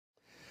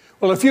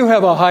Well, if you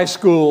have a high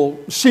school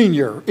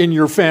senior in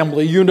your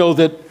family, you know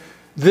that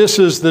this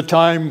is the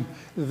time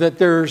that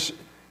there's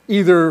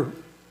either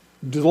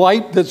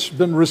delight that's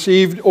been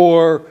received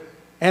or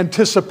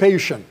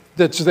anticipation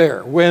that's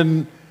there.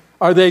 When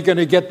are they going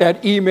to get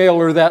that email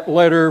or that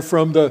letter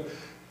from the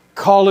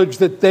college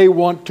that they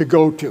want to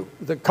go to,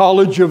 the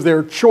college of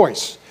their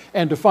choice?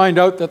 And to find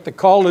out that the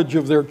college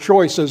of their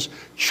choice has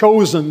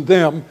chosen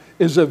them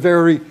is a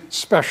very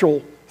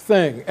special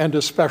thing and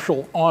a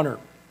special honor.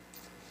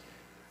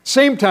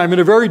 Same time, in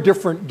a very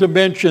different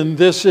dimension,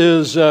 this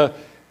is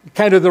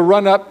kind of the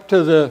run-up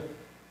to the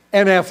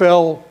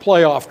NFL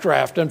playoff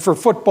draft. And for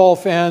football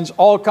fans,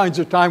 all kinds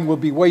of time will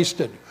be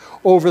wasted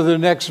over the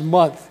next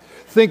month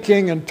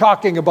thinking and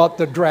talking about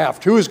the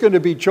draft, who's going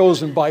to be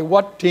chosen by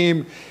what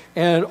team,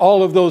 and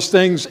all of those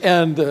things.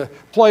 And the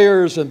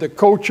players and the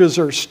coaches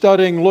are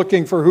studying,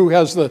 looking for who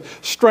has the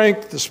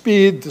strength, the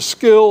speed, the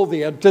skill,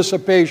 the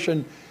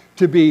anticipation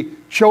to be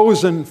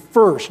chosen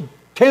first.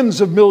 Tens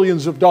of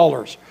millions of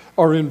dollars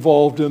are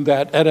involved in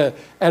that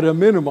at a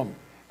minimum.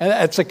 And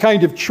it's a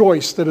kind of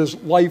choice that is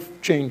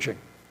life-changing.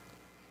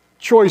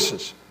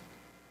 Choices.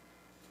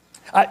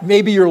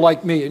 Maybe you're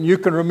like me and you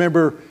can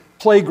remember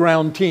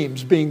playground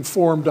teams being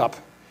formed up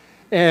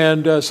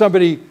and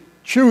somebody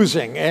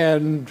choosing,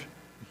 and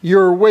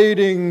you're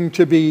waiting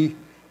to be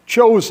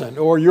chosen,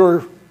 or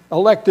you're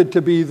elected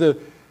to be the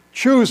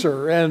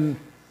chooser, and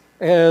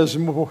as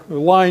the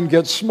line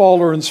gets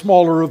smaller and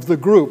smaller of the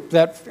group,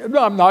 that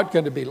I'm not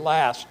going to be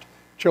last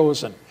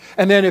chosen.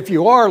 And then if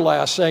you are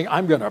last, saying,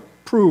 I'm going to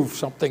prove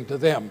something to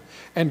them,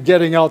 and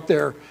getting out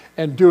there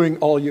and doing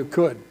all you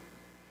could.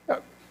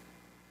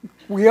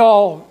 We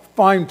all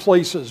find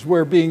places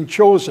where being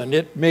chosen,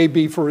 it may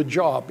be for a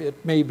job,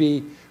 it may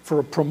be for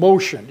a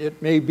promotion,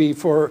 it may be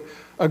for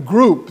a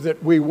group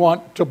that we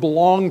want to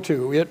belong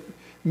to, it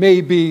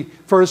may be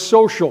for a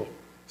social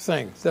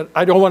thing, that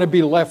I don't want to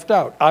be left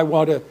out, I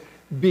want to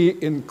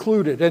be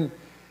included. And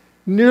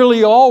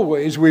nearly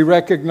always we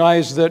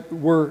recognize that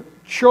we're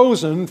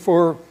chosen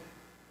for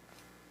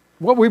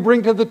what we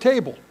bring to the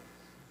table,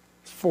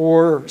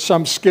 for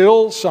some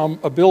skill, some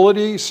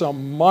ability,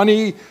 some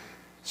money,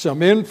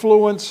 some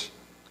influence,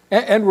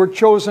 and we're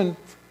chosen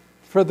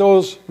for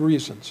those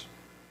reasons.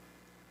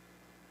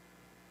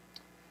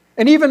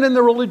 And even in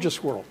the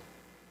religious world,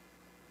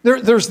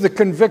 there's the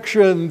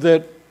conviction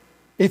that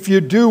if you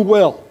do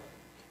well,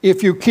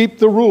 if you keep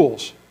the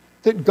rules,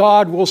 that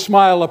God will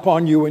smile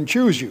upon you and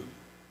choose you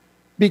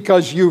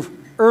because you've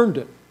earned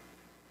it.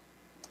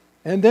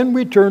 And then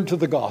we turn to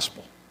the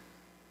gospel.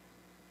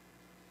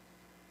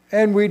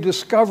 And we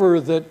discover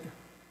that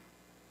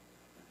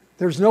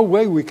there's no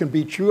way we can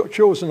be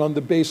chosen on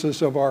the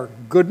basis of our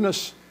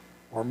goodness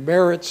or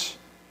merits.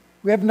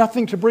 We have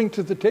nothing to bring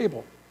to the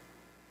table.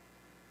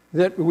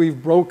 That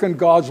we've broken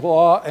God's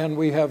law and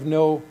we have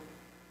no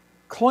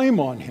claim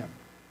on Him.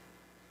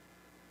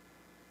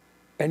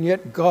 And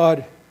yet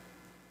God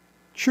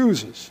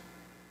chooses.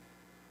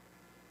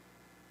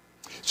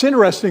 It's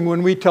interesting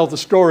when we tell the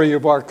story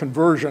of our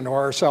conversion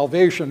or our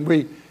salvation,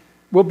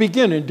 we'll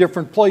begin in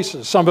different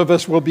places. Some of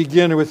us will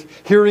begin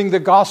with hearing the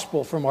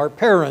gospel from our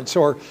parents,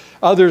 or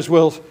others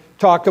will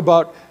talk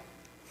about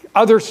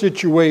other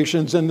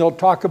situations, and they'll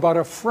talk about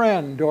a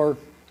friend, or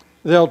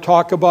they'll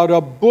talk about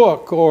a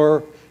book,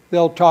 or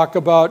they'll talk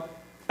about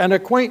an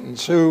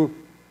acquaintance who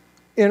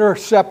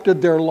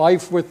intercepted their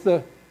life with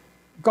the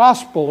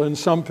gospel in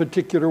some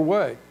particular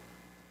way.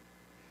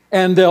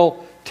 And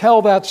they'll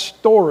tell that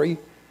story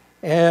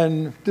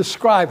and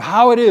describe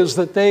how it is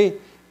that they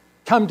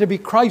come to be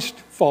Christ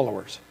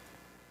followers.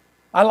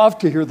 I love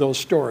to hear those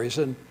stories,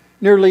 and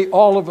nearly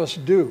all of us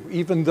do,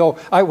 even though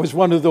I was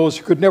one of those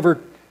who could never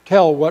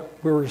tell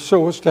what we were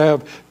supposed to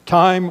have: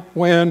 time,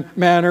 when,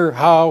 manner,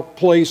 how,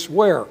 place,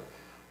 where.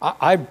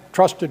 I've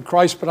trusted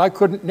Christ, but I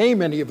couldn't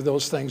name any of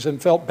those things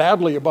and felt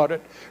badly about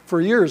it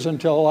for years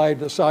until I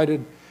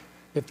decided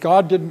if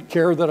God didn't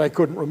care that I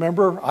couldn't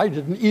remember, I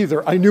didn't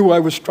either. I knew I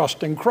was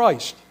trusting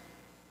Christ.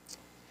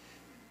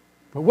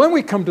 But when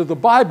we come to the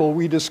Bible,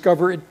 we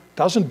discover it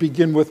doesn't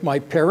begin with my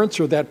parents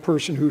or that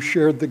person who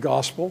shared the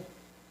gospel.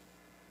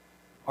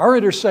 Our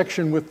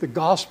intersection with the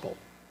gospel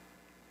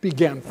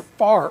began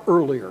far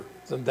earlier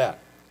than that.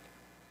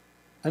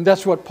 And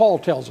that's what Paul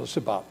tells us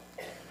about.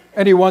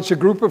 And he wants a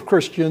group of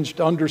Christians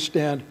to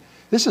understand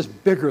this is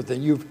bigger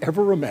than you've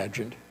ever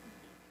imagined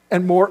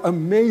and more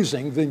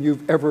amazing than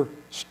you've ever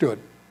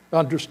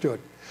understood.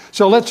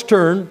 So let's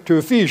turn to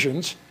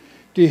Ephesians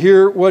to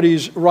hear what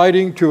he's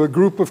writing to a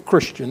group of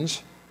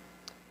Christians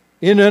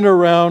in and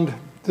around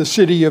the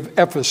city of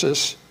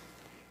Ephesus,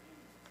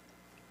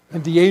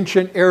 in the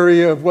ancient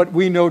area of what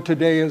we know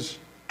today as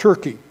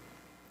Turkey.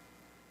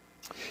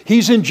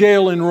 He's in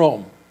jail in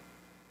Rome,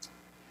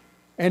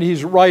 and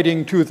he's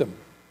writing to them.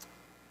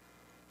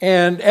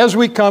 And as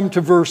we come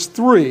to verse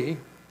 3,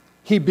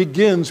 he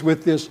begins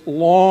with this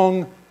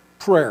long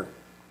prayer.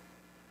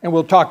 And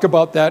we'll talk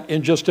about that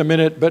in just a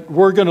minute, but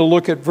we're going to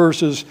look at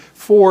verses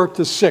 4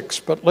 to 6.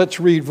 But let's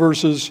read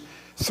verses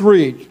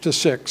 3 to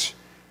 6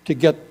 to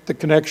get the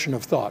connection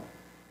of thought.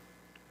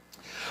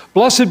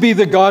 Blessed be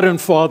the God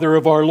and Father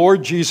of our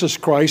Lord Jesus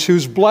Christ,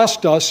 who's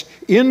blessed us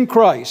in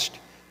Christ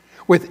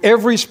with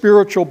every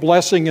spiritual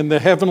blessing in the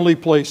heavenly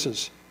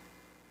places,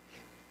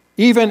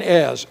 even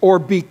as, or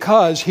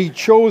because he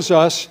chose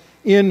us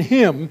in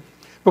him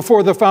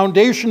before the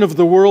foundation of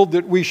the world,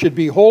 that we should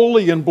be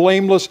holy and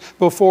blameless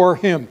before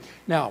him.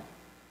 Now,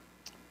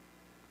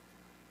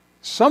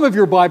 some of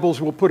your Bibles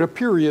will put a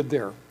period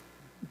there.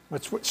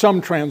 That's what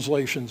some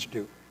translations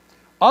do.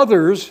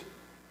 Others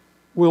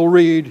will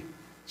read,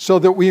 so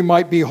that we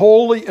might be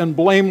holy and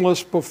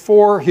blameless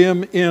before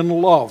him in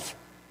love,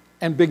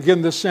 and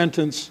begin the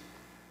sentence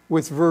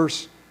with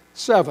verse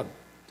 7.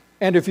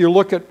 And if you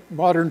look at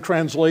modern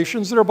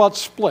translations, they're about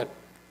split,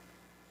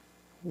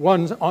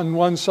 one on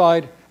one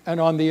side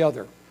and on the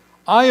other.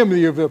 I am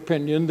of the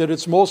opinion that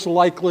it's most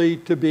likely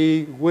to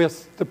be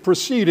with the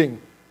preceding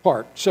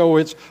part. So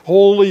it's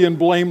holy and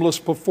blameless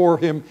before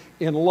him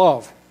in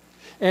love.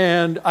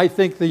 And I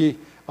think the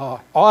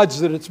odds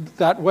that it's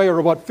that way are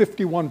about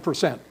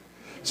 51%.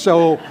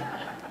 So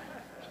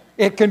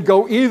it can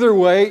go either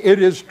way.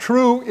 It is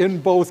true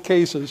in both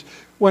cases.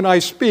 When I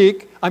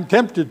speak, I'm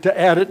tempted to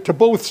add it to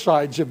both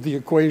sides of the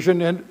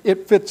equation, and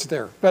it fits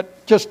there.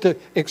 But just to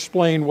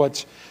explain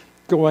what's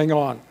going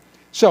on.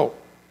 So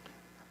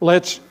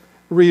let's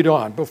read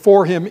on.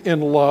 Before him in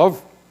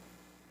love,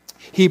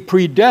 he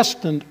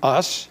predestined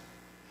us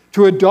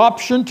to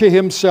adoption to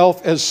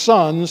himself as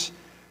sons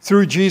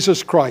through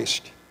Jesus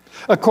Christ,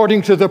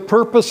 according to the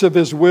purpose of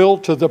his will,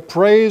 to the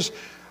praise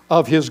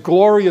of his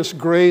glorious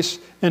grace,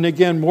 and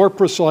again, more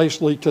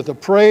precisely, to the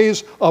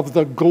praise of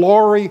the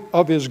glory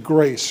of his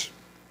grace,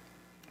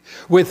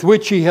 with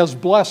which he has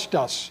blessed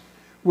us,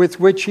 with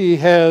which he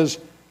has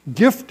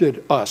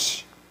gifted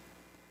us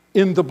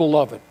in the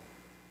beloved.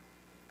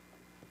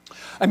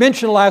 I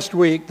mentioned last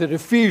week that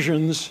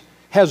Ephesians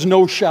has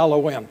no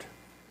shallow end.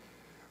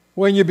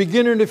 When you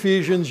begin in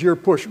Ephesians, you're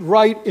pushed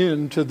right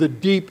into the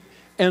deep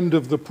end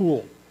of the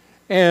pool.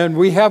 And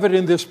we have it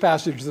in this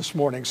passage this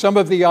morning. Some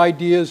of the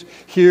ideas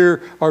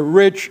here are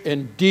rich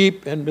and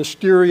deep and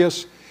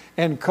mysterious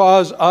and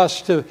cause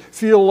us to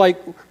feel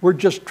like we're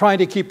just trying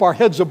to keep our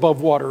heads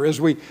above water as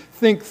we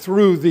think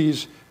through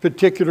these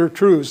particular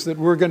truths that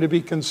we're going to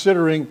be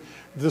considering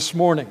this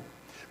morning.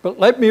 But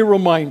let me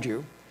remind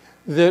you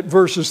that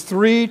verses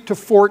 3 to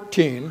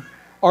 14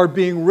 are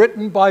being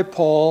written by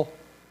Paul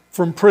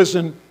from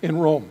prison in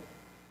Rome.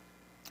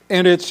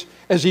 And it's,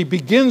 as he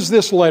begins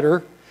this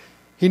letter,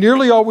 he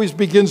nearly always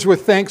begins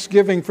with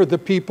thanksgiving for the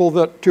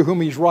people to whom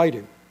he's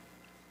writing.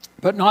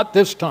 But not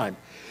this time.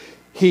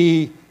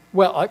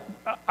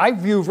 I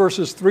view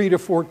verses 3 to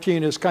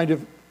 14 as kind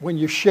of when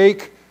you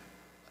shake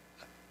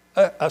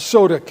a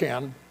soda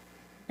can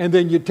and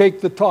then you take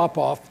the top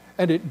off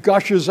and it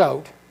gushes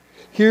out.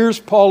 Here's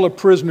Paul, a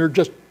prisoner,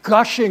 just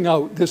gushing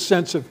out this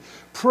sense of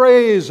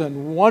praise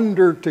and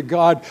wonder to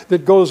God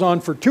that goes on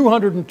for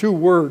 202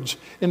 words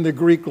in the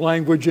Greek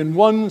language in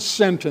one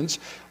sentence,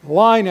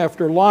 line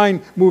after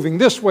line, moving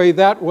this way,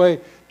 that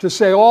way, to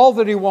say all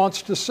that he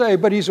wants to say.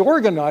 But he's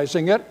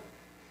organizing it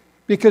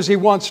because he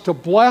wants to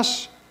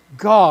bless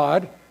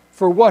God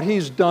for what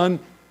he's done.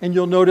 And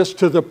you'll notice,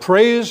 to the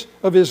praise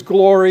of his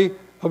glory,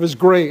 of his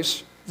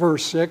grace,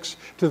 verse 6,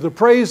 to the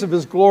praise of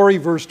his glory,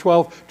 verse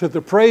 12, to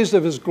the praise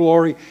of his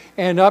glory,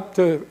 and up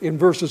to, in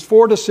verses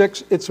 4 to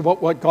 6, it's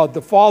about what God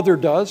the Father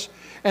does.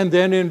 And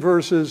then in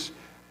verses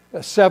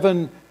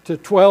 7 to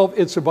 12,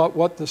 it's about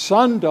what the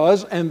Son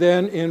does. And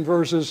then in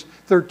verses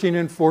 13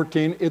 and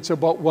 14, it's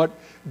about what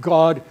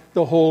God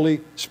the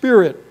Holy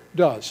Spirit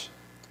does.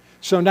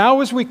 So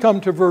now as we come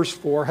to verse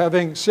 4,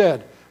 having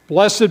said,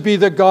 blessed be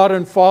the God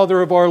and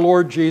Father of our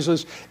Lord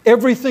Jesus,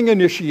 everything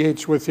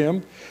initiates with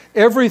him,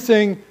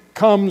 everything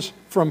comes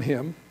from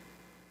him.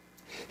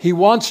 He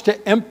wants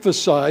to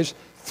emphasize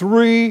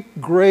three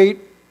great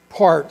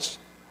parts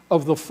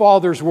of the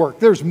Father's work.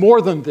 There's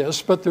more than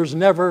this, but there's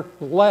never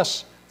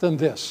less than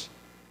this.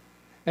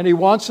 And he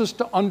wants us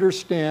to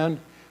understand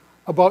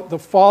about the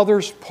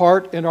Father's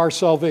part in our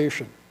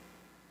salvation.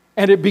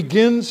 And it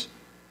begins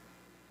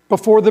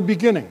before the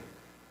beginning,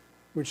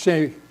 which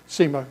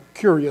seem a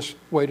curious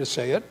way to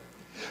say it.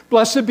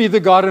 Blessed be the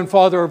God and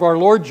Father of our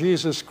Lord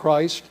Jesus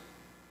Christ,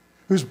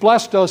 who's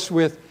blessed us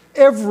with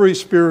every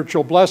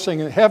spiritual blessing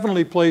in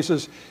heavenly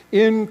places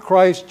in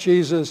Christ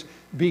Jesus,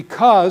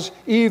 because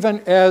even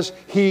as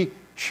he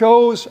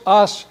chose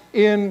us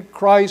in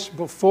Christ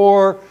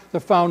before the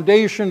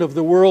foundation of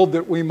the world,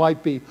 that we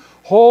might be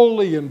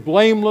holy and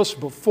blameless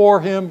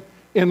before him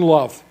in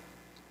love.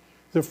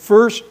 The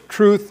first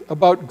truth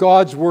about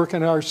God's work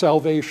in our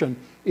salvation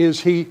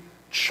is he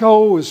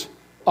chose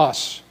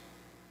us.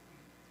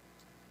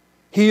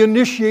 He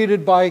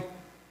initiated by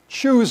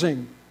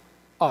choosing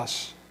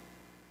us.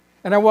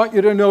 And I want you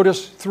to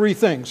notice three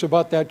things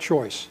about that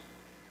choice.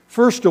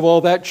 First of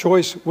all, that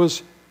choice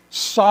was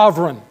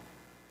sovereign.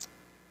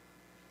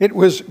 It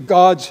was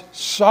God's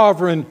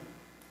sovereign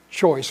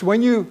choice.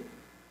 When you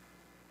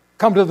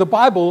come to the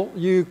Bible,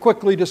 you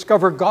quickly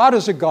discover God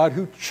is a God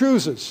who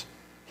chooses.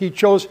 He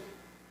chose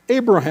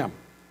Abraham.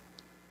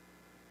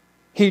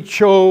 He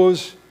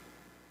chose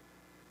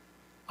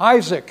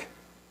Isaac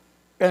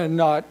and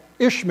not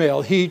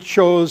Ishmael. He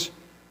chose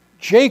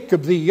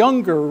Jacob the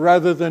younger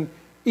rather than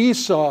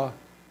Esau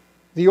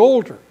the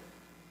older.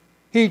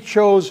 He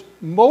chose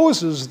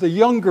Moses the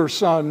younger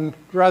son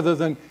rather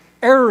than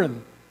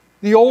Aaron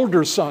the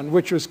older son,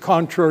 which was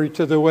contrary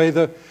to the way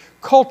the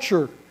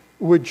culture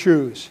would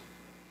choose.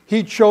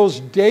 He chose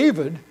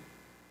David,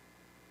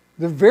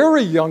 the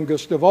very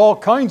youngest of all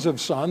kinds of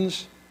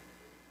sons,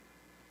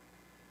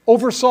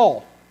 over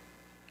Saul,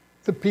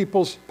 the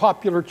people's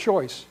popular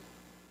choice.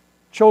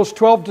 Chose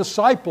 12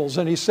 disciples,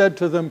 and he said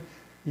to them,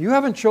 "You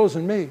haven't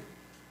chosen me.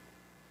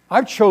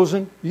 I've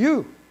chosen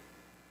you."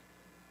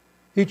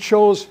 He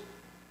chose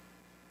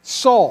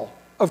Saul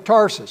of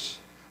Tarsus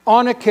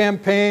on a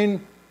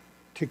campaign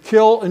to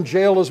kill and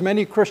jail as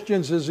many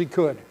Christians as he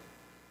could.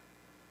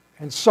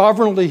 And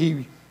sovereignly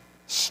he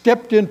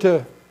stepped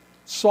into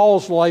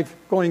Saul's life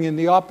going in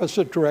the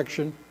opposite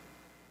direction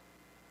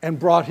and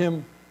brought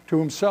him to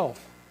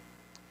himself.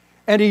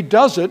 And he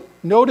does it,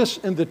 notice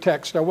in the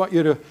text, I want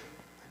you to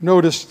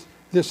notice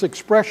this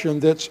expression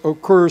that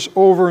occurs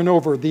over and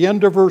over, the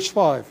end of verse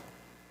 5.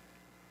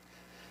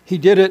 He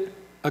did it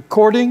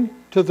according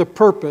to the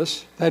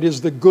purpose, that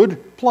is the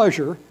good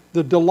pleasure,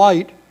 the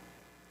delight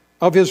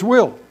of his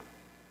will.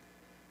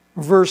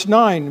 Verse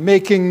 9,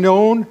 making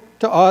known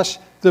to us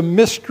the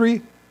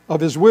mystery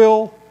of his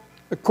will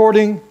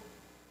according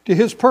to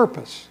his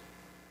purpose.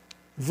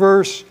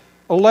 Verse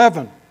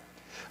 11,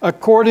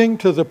 according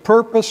to the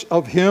purpose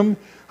of him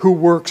who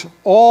works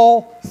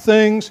all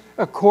things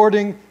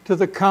according to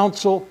the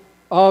counsel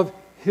of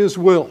his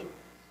will.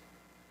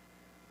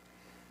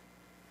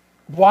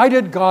 Why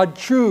did God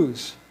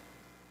choose?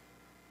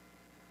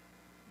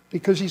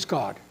 Because he's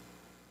God.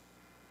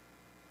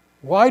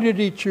 Why did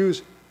he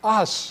choose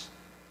us?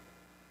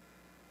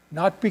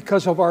 Not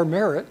because of our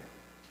merit,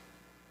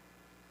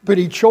 but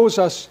he chose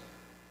us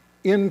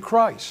in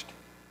Christ.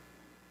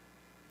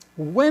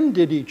 When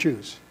did he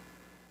choose?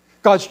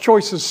 God's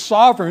choice is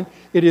sovereign.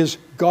 It is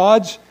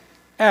God's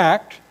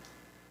act,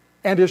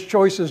 and his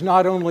choice is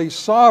not only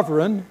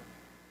sovereign,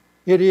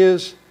 it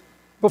is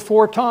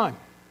before time.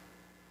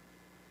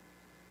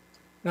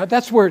 Now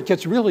that's where it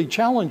gets really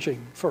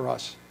challenging for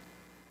us.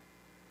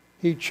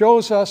 He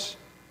chose us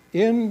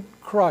in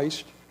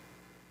Christ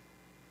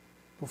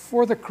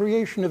before the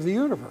creation of the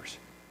universe.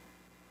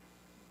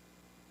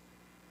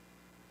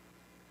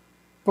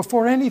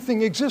 Before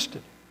anything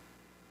existed.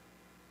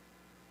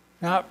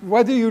 Now,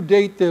 whether you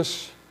date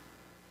this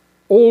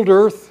old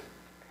earth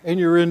and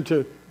you're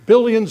into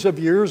billions of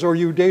years or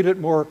you date it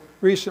more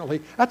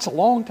recently, that's a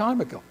long time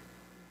ago.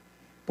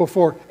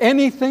 Before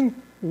anything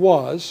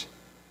was,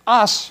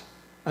 us,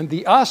 and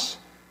the us,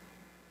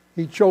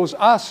 he chose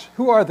us.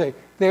 Who are they?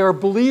 They are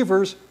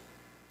believers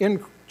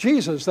in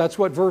Jesus. That's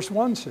what verse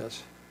 1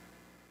 says.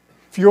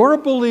 If you're a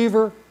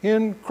believer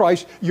in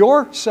Christ,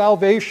 your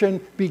salvation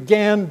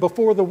began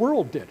before the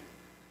world did.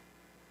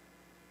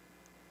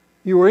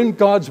 You were in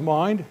God's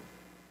mind.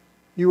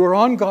 You were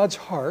on God's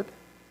heart.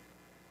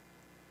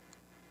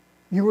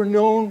 You were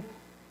known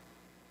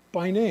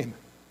by name.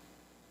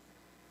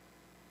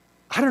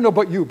 I don't know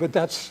about you, but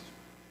that's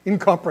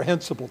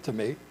incomprehensible to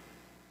me.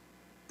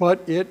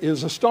 But it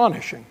is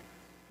astonishing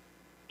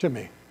to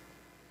me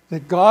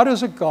that God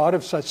is a God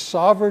of such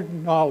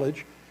sovereign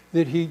knowledge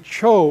that he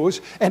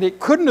chose, and it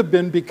couldn't have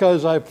been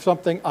because of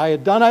something I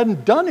had done. I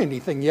hadn't done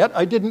anything yet.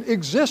 I didn't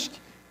exist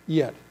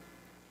yet.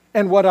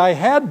 And what I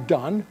had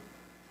done,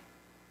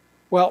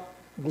 well,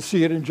 we'll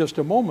see it in just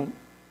a moment,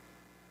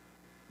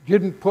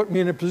 didn't put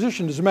me in a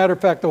position. As a matter of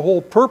fact, the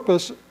whole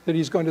purpose that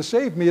he's going to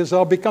save me is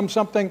I'll become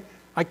something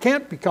I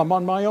can't become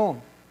on my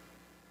own.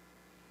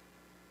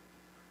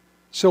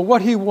 So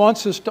what he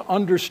wants us to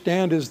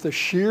understand is the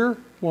sheer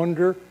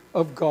wonder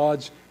of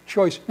God's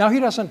choice. Now, he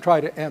doesn't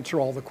try to answer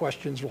all the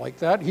questions like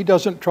that. He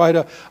doesn't try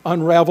to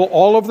unravel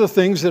all of the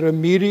things that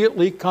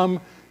immediately come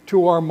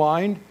to our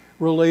mind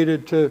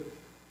related to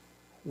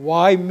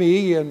why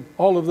me and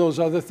all of those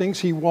other things.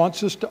 He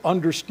wants us to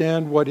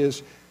understand what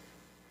is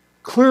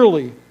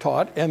clearly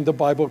taught, and the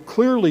Bible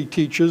clearly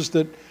teaches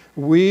that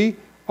we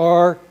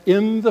are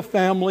in the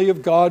family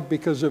of God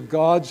because of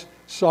God's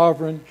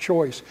sovereign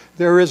choice.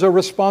 There is a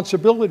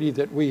responsibility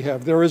that we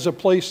have. There is a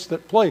place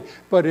that play,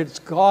 but it's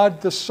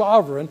God the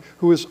sovereign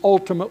who is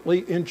ultimately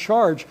in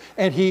charge,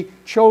 and he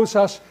chose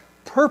us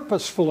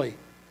purposefully,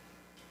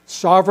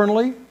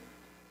 sovereignly,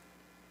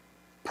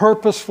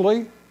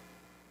 purposefully,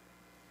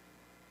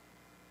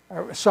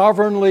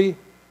 sovereignly,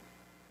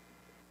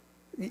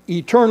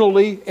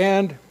 eternally,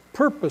 and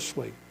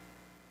purposely.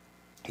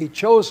 He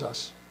chose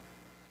us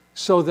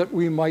so that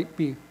we might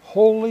be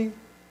holy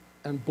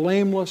and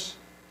blameless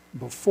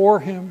before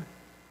him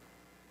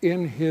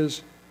in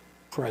his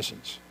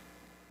presence.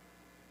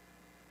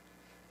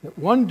 That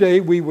one day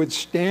we would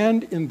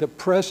stand in the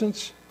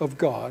presence of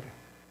God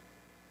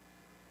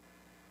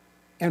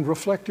and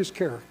reflect his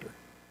character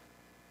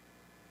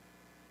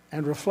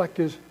and reflect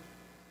his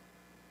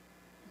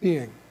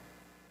being.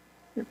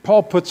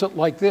 Paul puts it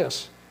like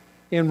this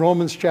in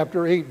Romans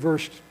chapter 8,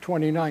 verse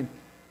 29.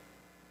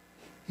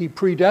 He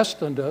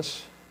predestined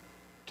us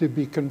to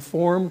be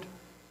conformed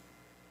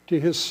to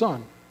his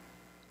Son,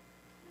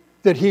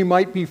 that he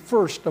might be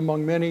first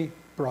among many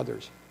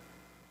brothers.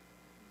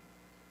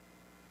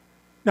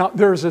 Now,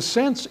 there's a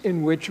sense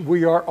in which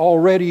we are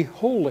already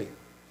holy.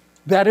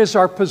 That is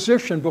our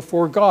position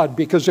before God,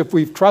 because if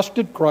we've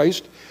trusted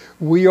Christ,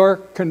 we are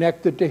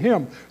connected to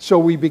him. So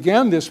we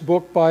began this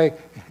book by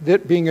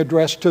it being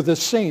addressed to the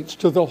saints,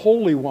 to the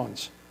holy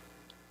ones.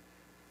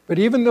 But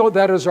even though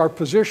that is our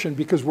position,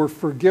 because we're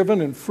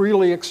forgiven and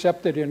freely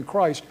accepted in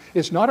Christ,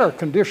 it's not our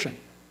condition.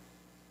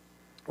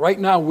 Right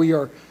now we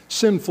are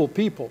sinful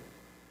people.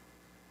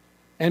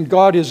 And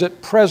God is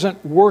at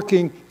present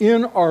working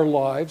in our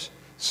lives,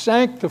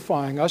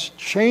 sanctifying us,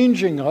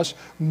 changing us,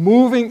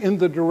 moving in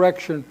the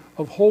direction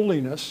of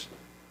holiness.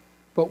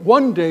 But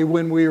one day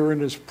when we are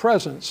in his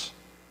presence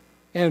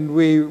and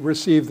we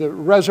receive the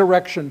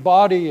resurrection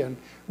body and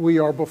we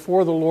are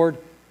before the Lord,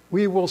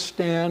 we will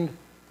stand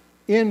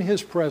in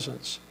his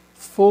presence,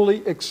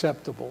 fully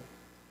acceptable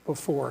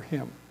before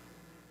him.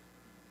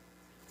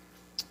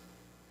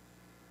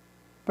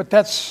 But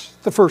that's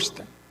the first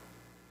thing.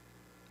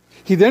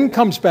 He then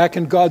comes back,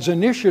 and God's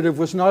initiative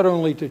was not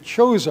only to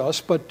choose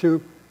us, but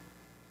to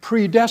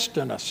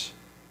predestinate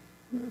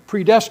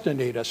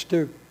us,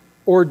 to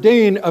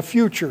ordain a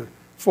future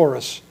for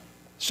us.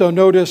 So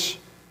notice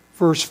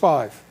verse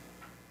 5.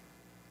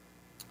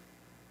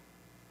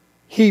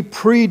 He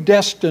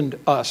predestined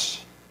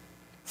us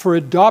for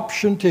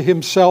adoption to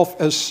himself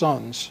as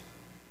sons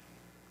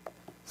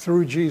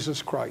through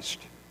Jesus Christ,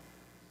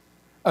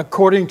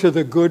 according to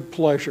the good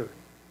pleasure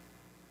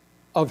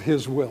of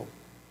his will.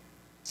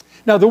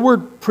 Now, the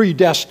word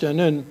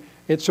predestined, and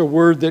it's a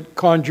word that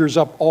conjures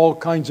up all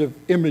kinds of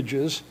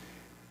images,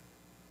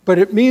 but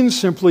it means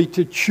simply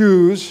to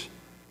choose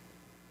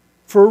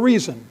for a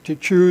reason, to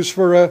choose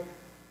for a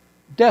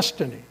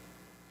destiny.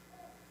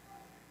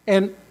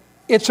 And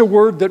it's a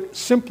word that,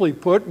 simply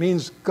put,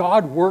 means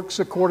God works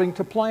according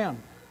to plan.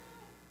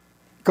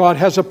 God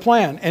has a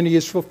plan, and he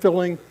is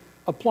fulfilling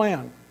a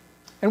plan.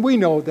 And we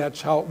know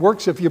that's how it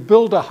works. If you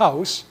build a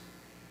house,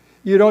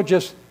 you don't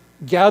just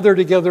gather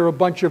together a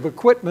bunch of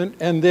equipment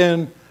and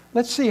then,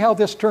 let's see how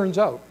this turns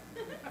out,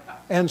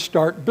 and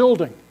start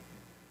building.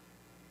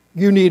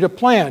 You need a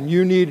plan.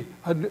 You need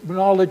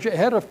knowledge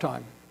ahead of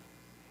time.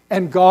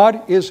 And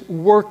God is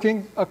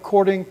working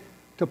according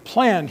to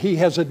plan. He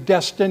has a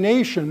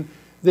destination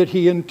that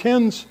he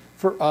intends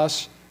for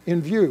us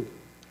in view.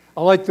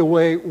 I like the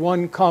way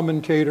one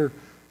commentator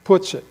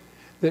puts it,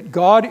 that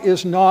God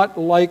is not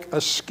like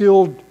a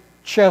skilled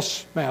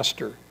chess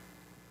master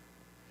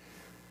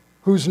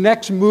whose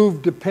next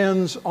move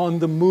depends on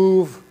the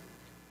move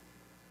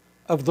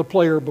of the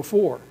player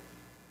before.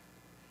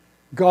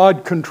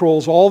 God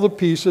controls all the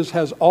pieces,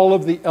 has all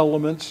of the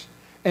elements,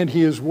 and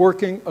he is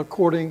working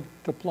according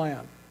to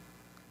plan.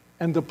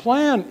 And the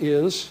plan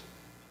is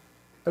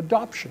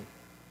adoption.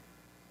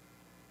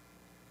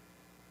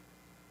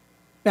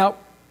 Now,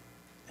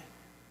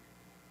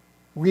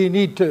 we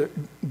need to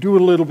do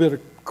a little bit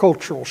of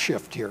cultural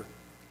shift here,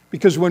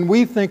 because when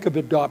we think of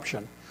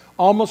adoption,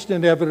 almost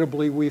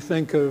inevitably we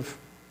think of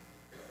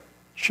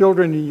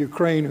children in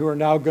Ukraine who are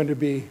now going to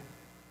be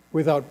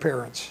without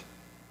parents,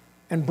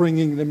 and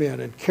bringing them in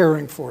and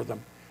caring for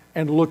them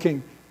and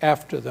looking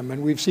after them.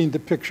 And we've seen the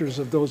pictures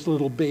of those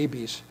little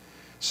babies,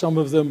 some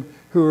of them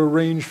who are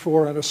arranged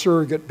for on a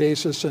surrogate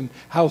basis, and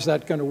how's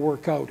that going to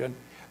work out? And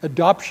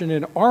adoption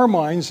in our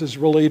minds is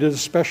related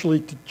especially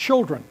to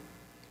children.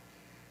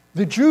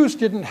 The Jews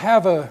didn't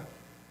have a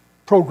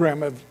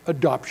program of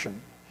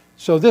adoption,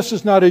 so this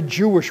is not a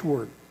Jewish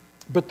word,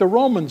 but the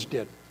Romans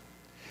did.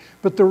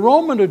 But the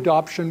Roman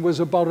adoption was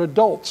about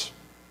adults,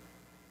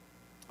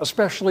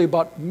 especially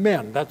about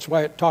men. That's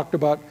why it talked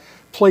about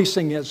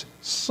placing as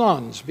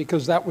sons,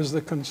 because that was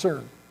the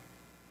concern.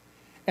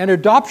 And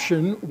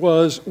adoption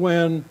was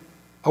when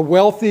a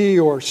wealthy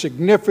or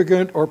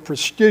significant or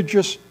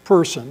prestigious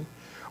person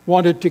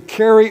wanted to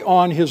carry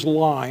on his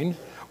line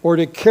or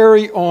to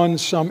carry on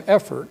some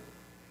effort,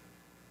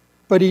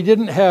 but he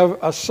didn't have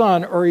a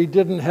son, or he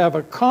didn't have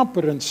a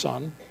competent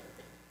son,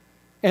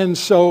 and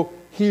so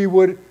he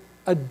would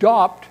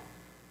adopt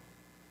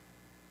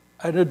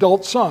an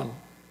adult son.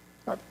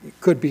 It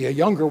could be a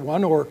younger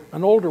one or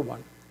an older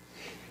one.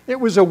 It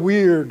was a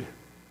weird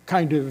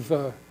kind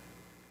of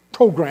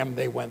program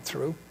they went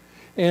through.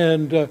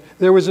 And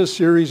there was a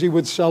series, he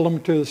would sell him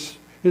to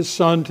his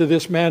son to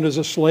this man as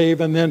a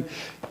slave, and then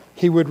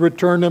he would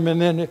return him, and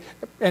then,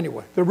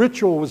 anyway, the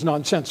ritual was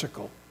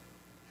nonsensical.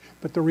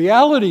 But the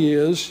reality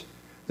is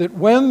that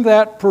when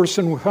that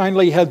person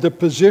finally had the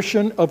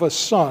position of a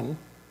son,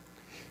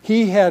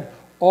 he had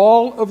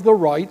all of the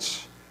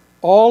rights,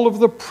 all of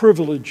the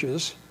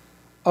privileges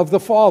of the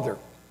father.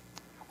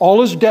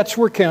 All his debts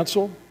were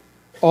canceled,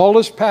 all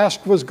his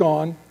past was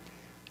gone,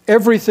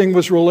 everything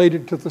was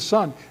related to the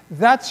son.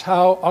 That's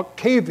how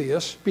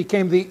Octavius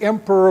became the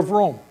emperor of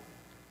Rome,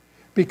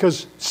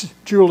 because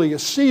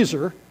Julius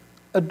Caesar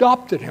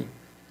adopted him,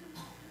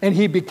 and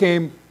he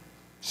became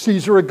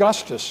Caesar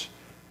Augustus,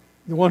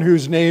 the one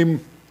whose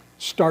name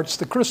starts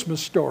the Christmas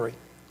story.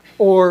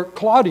 Or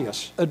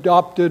Claudius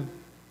adopted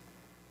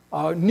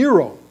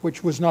Nero,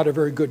 which was not a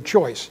very good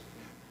choice.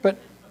 But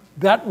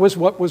that was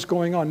what was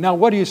going on. Now,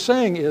 what he's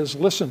saying is,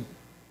 listen,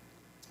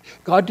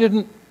 God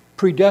didn't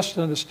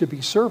predestine us to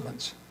be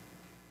servants.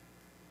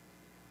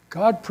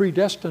 God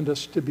predestined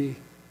us to be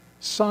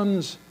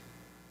sons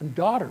and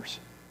daughters,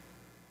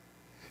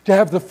 to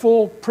have the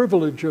full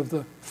privilege of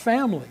the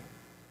family,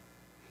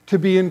 to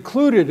be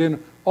included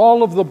in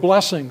all of the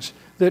blessings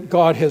that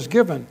God has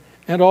given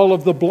and all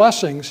of the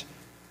blessings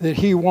that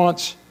He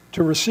wants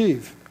to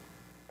receive.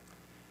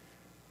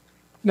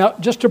 Now,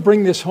 just to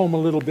bring this home a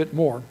little bit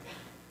more,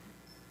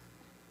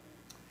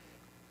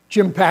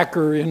 Jim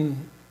Packer,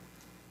 in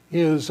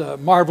his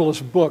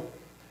marvelous book,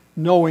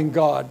 Knowing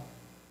God,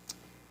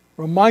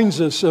 reminds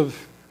us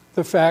of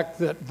the fact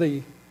that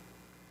the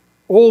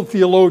old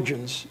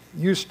theologians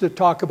used to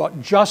talk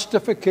about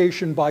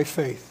justification by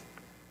faith.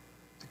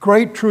 The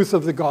great truth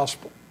of the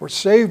gospel. We're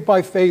saved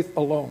by faith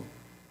alone.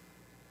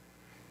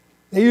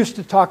 They used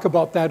to talk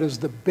about that as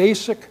the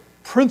basic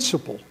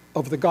principle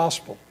of the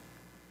gospel.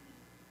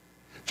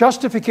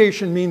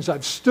 Justification means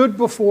I've stood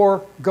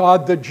before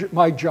God,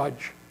 my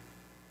judge.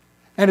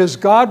 And as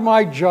God,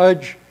 my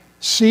judge,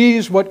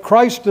 sees what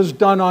Christ has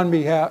done on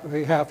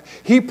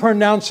behalf, He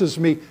pronounces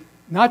me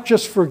not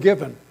just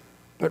forgiven,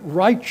 but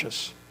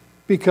righteous,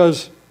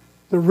 because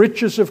the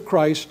riches of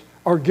Christ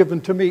are given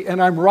to me,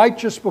 and I'm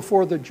righteous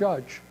before the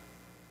judge.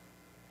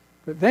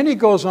 But then he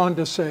goes on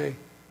to say,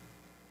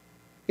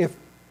 if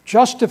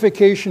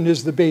justification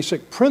is the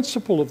basic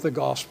principle of the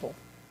gospel,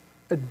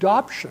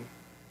 adoption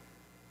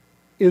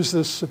is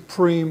the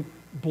supreme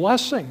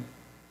blessing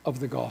of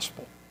the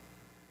gospel.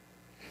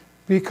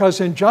 Because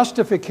in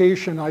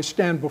justification, I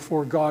stand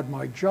before God,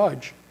 my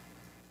judge.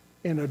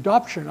 In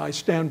adoption, I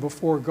stand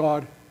before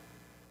God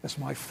as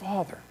my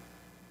Father.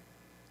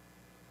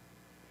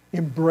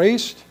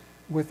 Embraced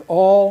with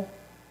all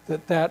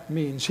that that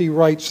means. He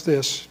writes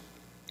this: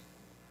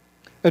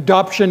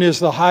 adoption is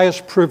the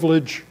highest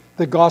privilege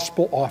the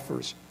gospel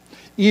offers,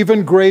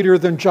 even greater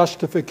than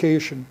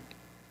justification.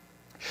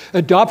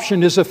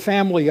 Adoption is a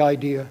family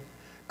idea.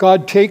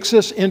 God takes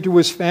us into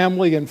His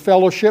family and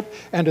fellowship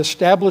and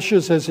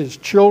establishes as His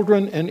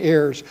children and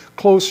heirs.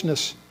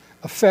 Closeness,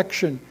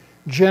 affection,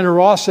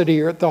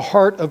 generosity are at the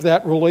heart of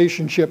that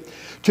relationship.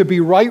 To be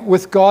right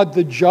with God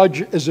the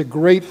judge is a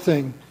great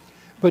thing,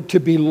 but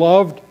to be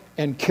loved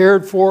and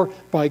cared for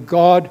by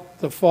God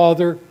the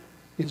Father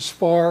is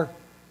far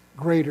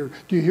greater.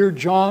 Do you hear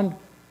John?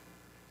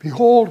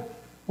 Behold,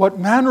 what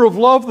manner of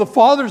love the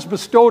Father has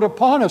bestowed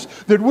upon us,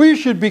 that we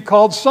should be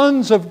called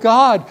sons of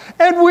God.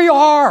 And we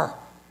are.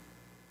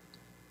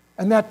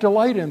 And that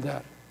delight in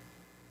that.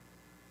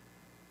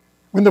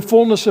 When the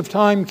fullness of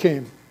time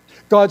came,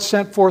 God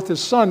sent forth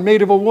His Son,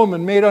 made of a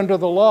woman, made under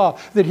the law,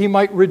 that He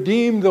might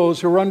redeem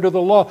those who are under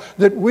the law,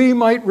 that we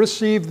might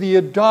receive the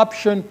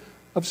adoption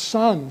of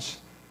sons.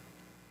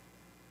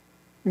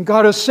 And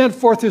God has sent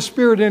forth His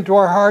Spirit into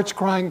our hearts,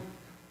 crying,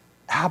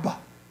 Abba,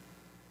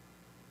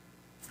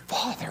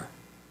 Father.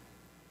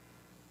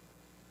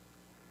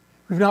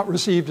 We've not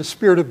received a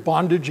spirit of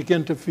bondage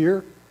again to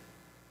fear,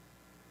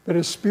 but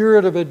a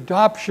spirit of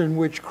adoption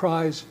which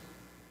cries,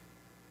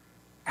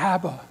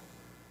 Abba,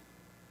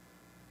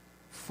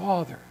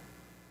 Father.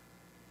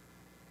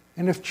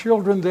 And if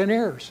children, then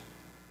heirs.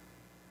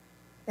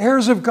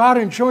 Heirs of God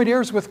and joint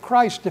heirs with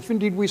Christ, if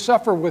indeed we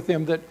suffer with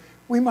Him, that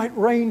we might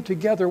reign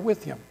together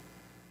with Him.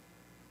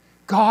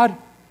 God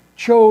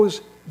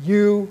chose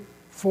you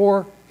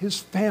for His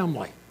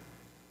family.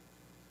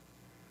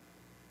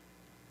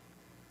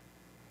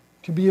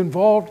 To be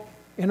involved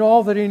in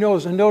all that He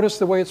knows. And notice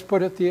the way it's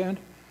put at the end.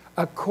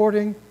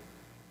 According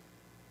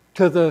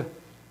to the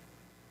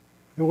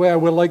way I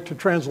would like to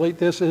translate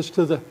this is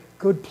to the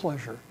good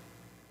pleasure,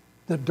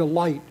 the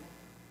delight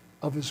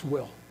of His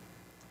will.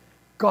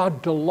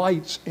 God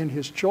delights in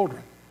His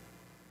children.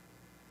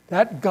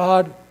 That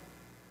God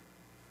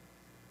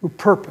who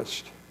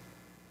purposed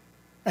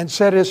and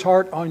set His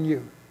heart on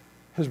you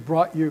has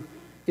brought you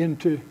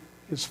into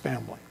His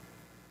family.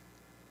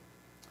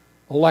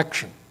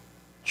 Election,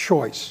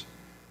 choice,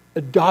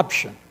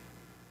 adoption,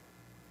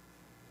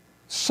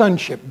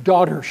 sonship,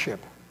 daughtership.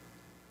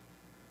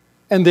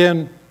 And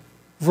then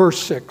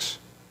verse 6,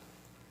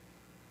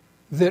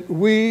 that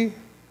we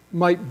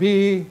might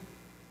be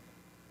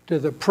to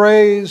the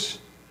praise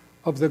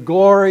of the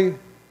glory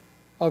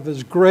of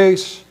His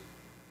grace,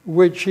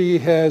 which He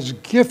has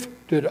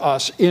gifted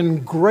us,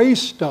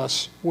 engraced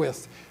us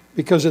with,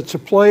 because it's a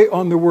play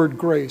on the word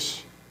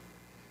grace,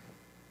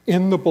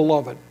 in the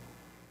beloved.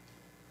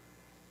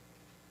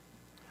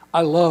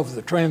 I love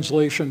the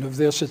translation of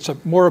this. It's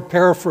more a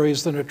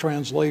paraphrase than a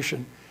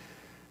translation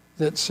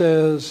that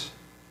says,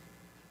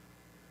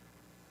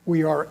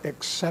 we are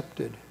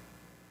accepted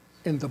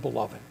in the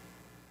beloved.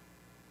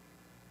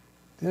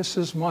 This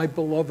is my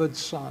beloved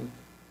Son,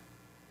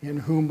 in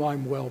whom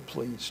I'm well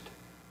pleased.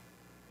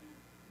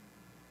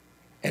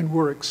 And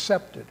we're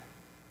accepted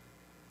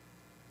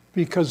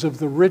because of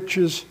the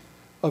riches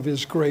of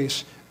His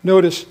grace.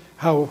 Notice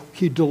how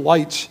He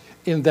delights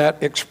in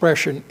that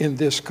expression in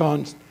this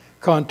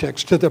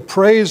context. To the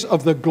praise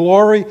of the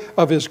glory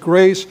of his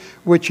grace,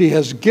 which he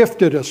has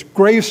gifted us,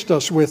 graced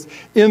us with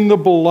in the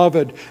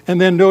beloved. And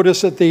then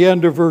notice at the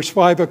end of verse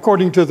 5,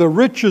 according to the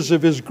riches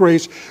of his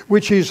grace,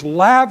 which he's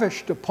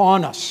lavished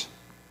upon us.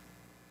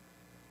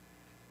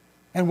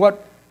 And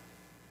what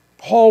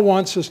Paul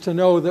wants us to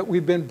know, that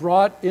we've been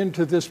brought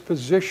into this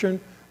position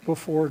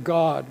before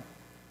God,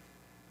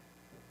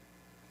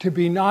 to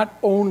be not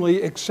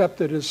only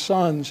accepted as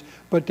sons,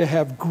 but to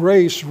have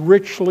grace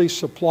richly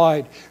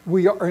supplied.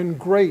 We are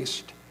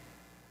engraced,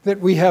 that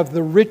we have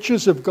the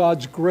riches of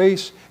God's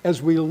grace as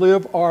we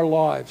live our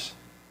lives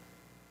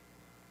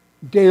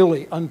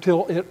daily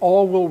until it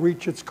all will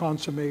reach its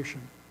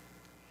consummation.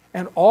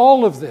 And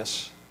all of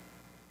this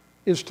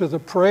is to the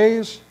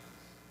praise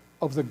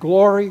of the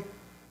glory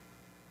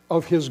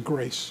of his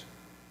grace.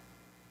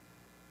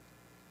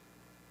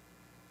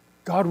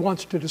 God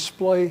wants to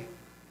display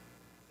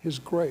his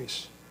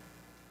grace.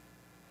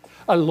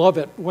 I love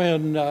it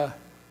when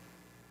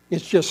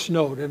it's just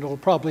snowed, and it'll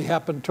probably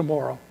happen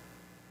tomorrow.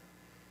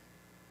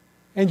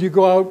 And you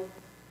go out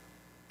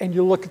and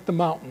you look at the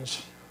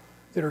mountains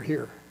that are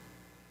here.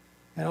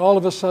 And all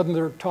of a sudden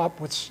they're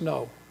topped with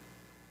snow.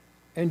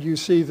 And you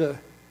see the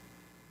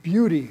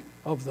beauty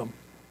of them.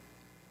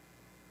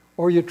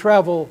 Or you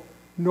travel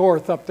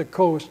north up the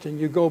coast and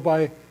you go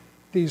by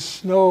these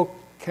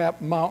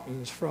snow-capped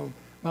mountains from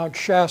Mount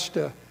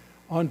Shasta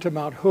onto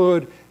Mount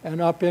Hood and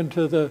up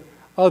into the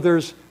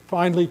others,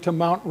 finally to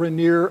Mount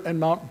Rainier and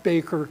Mount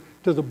Baker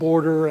to the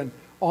border and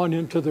on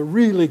into the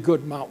really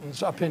good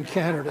mountains up in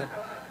Canada.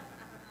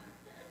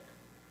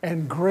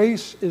 And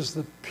grace is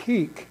the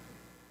peak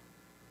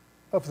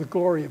of the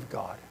glory of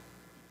God.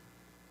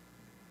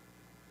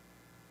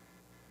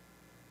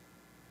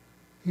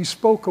 He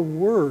spoke a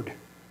word,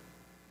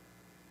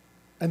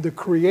 and the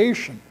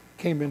creation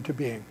came into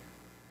being.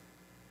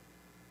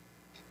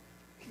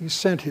 He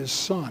sent his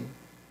Son,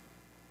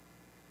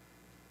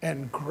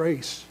 and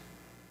grace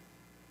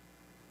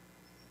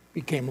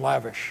became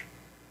lavish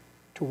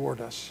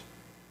toward us.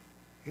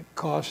 It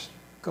cost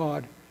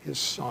God his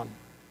Son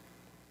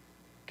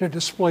to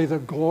display the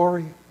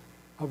glory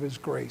of his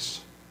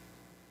grace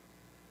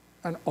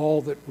and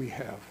all that we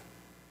have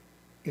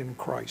in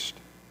Christ.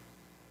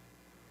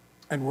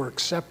 And we're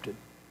accepted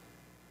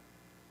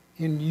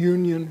in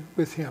union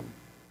with him.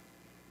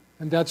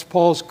 And that's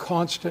Paul's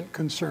constant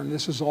concern.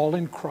 This is all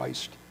in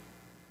Christ.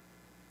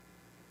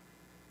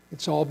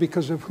 It's all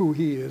because of who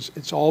he is.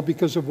 It's all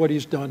because of what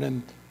he's done.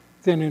 And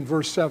then in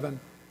verse 7,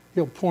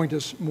 he'll point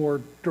us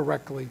more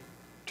directly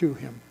to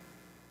him.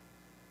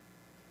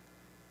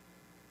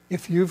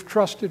 If you've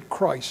trusted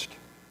Christ,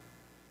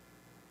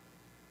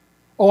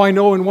 I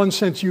know in one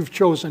sense you've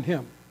chosen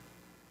him.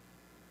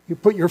 You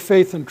put your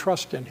faith and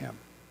trust in him.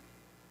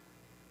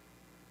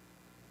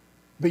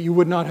 But you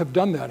would not have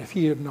done that if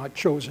he had not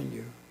chosen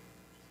you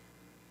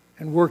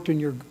and worked in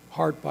your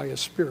heart by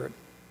his Spirit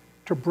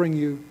to bring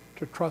you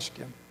to trust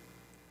him.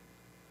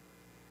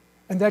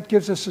 And that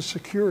gives us a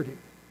security.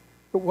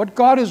 But what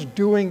God is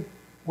doing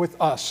with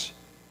us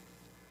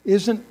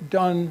isn't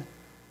done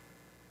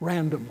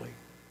randomly.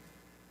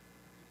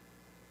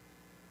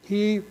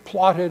 He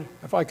plotted,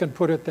 if I can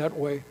put it that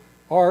way,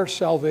 our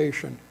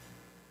salvation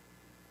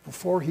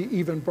before he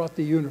even brought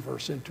the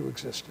universe into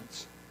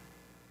existence.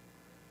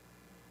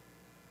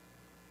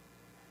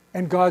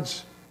 And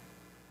God's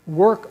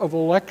work of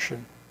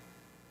election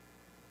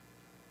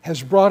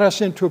has brought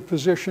us into a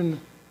position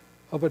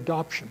of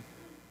adoption.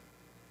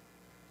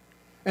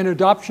 And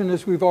adoption,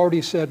 as we've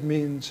already said,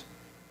 means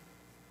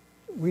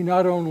we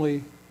not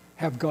only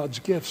have God's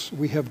gifts,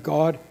 we have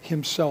God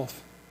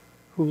himself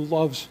who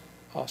loves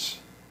us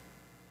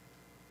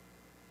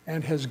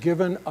and has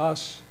given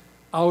us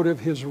out of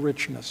his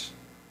richness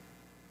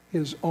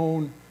his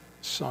own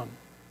Son.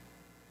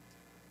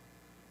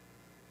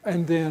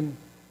 And then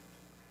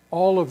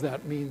all of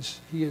that means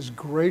he has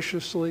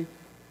graciously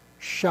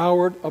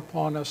showered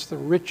upon us the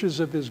riches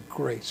of his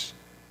grace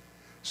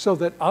so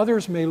that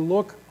others may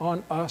look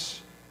on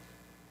us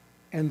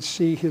and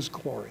see his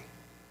glory.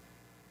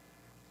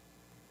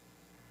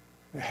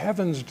 The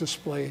heavens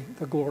display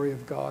the glory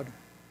of God.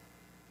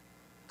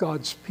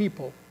 God's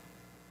people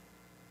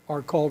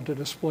are called to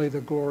display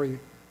the glory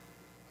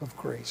of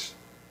grace.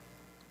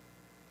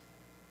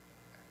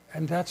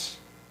 And that's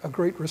a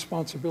great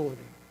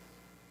responsibility.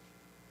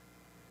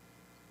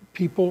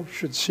 People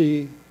should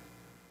see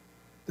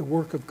the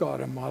work of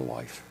God in my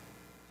life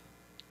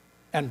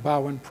and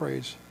bow in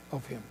praise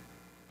of him.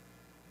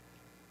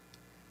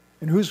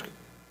 And who's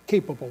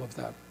capable of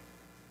that?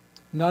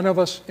 None of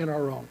us in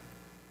our own.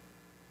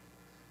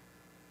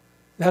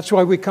 That's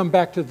why we come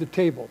back to the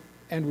table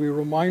and we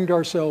remind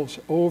ourselves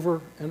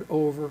over and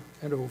over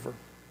and over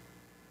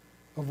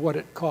of what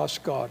it costs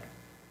God,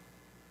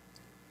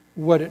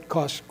 what it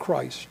costs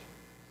Christ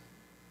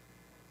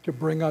to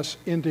bring us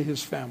into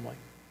his family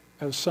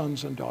as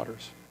sons and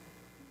daughters.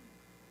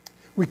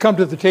 We come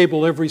to the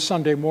table every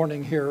Sunday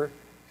morning here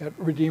at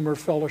Redeemer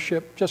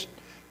Fellowship just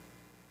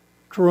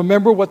to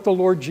remember what the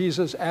Lord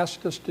Jesus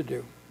asked us to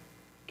do,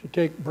 to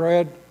take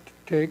bread, to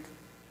take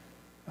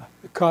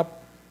the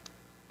cup,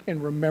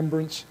 in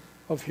remembrance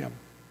of him.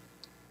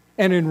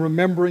 And in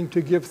remembering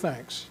to give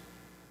thanks,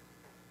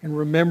 in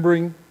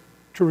remembering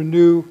to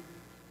renew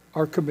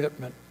our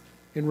commitment,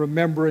 in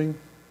remembering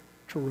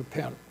to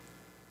repent.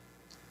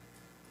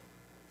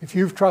 If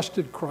you've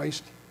trusted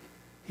Christ,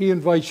 he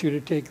invites you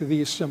to take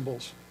these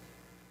symbols.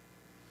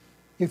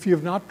 If you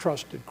have not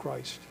trusted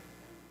Christ,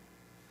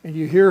 and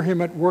you hear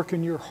him at work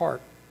in your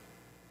heart,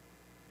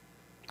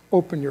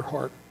 open your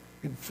heart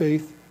in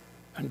faith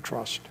and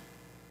trust.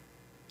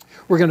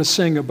 We're going to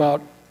sing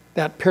about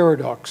that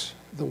paradox,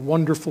 the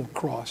wonderful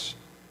cross,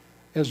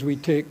 as we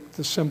take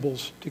the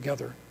symbols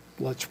together.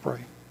 Let's pray.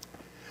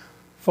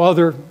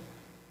 Father,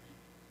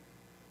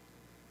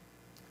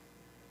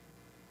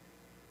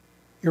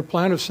 your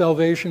plan of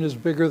salvation is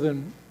bigger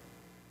than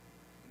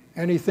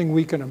anything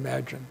we can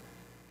imagine.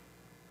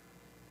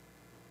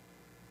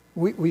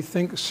 We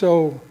think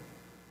so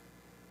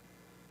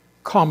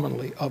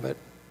commonly of it.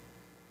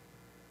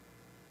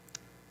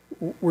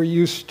 We're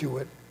used to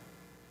it.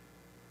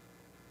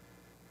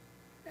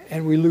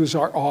 And we lose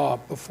our awe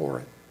before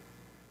it.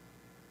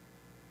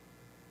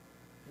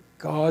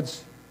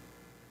 God's,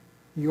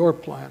 your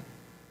plan,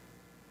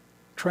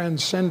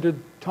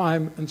 transcended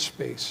time and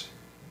space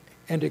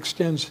and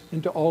extends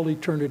into all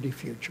eternity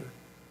future.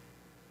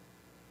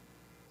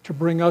 To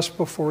bring us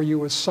before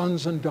you as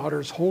sons and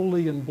daughters,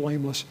 holy and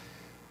blameless,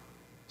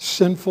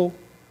 sinful,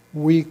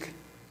 weak,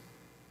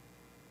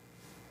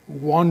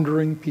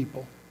 wandering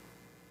people,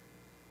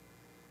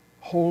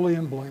 holy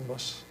and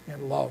blameless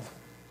in love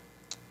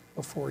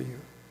before you.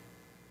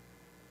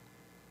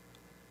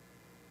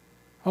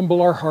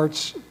 Humble our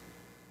hearts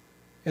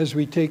as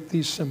we take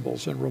these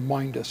symbols and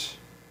remind us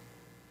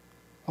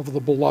of the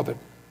beloved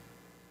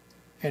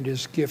and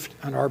his gift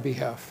on our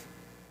behalf.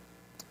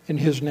 In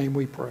his name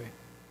we pray.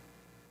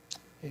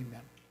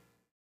 Amen.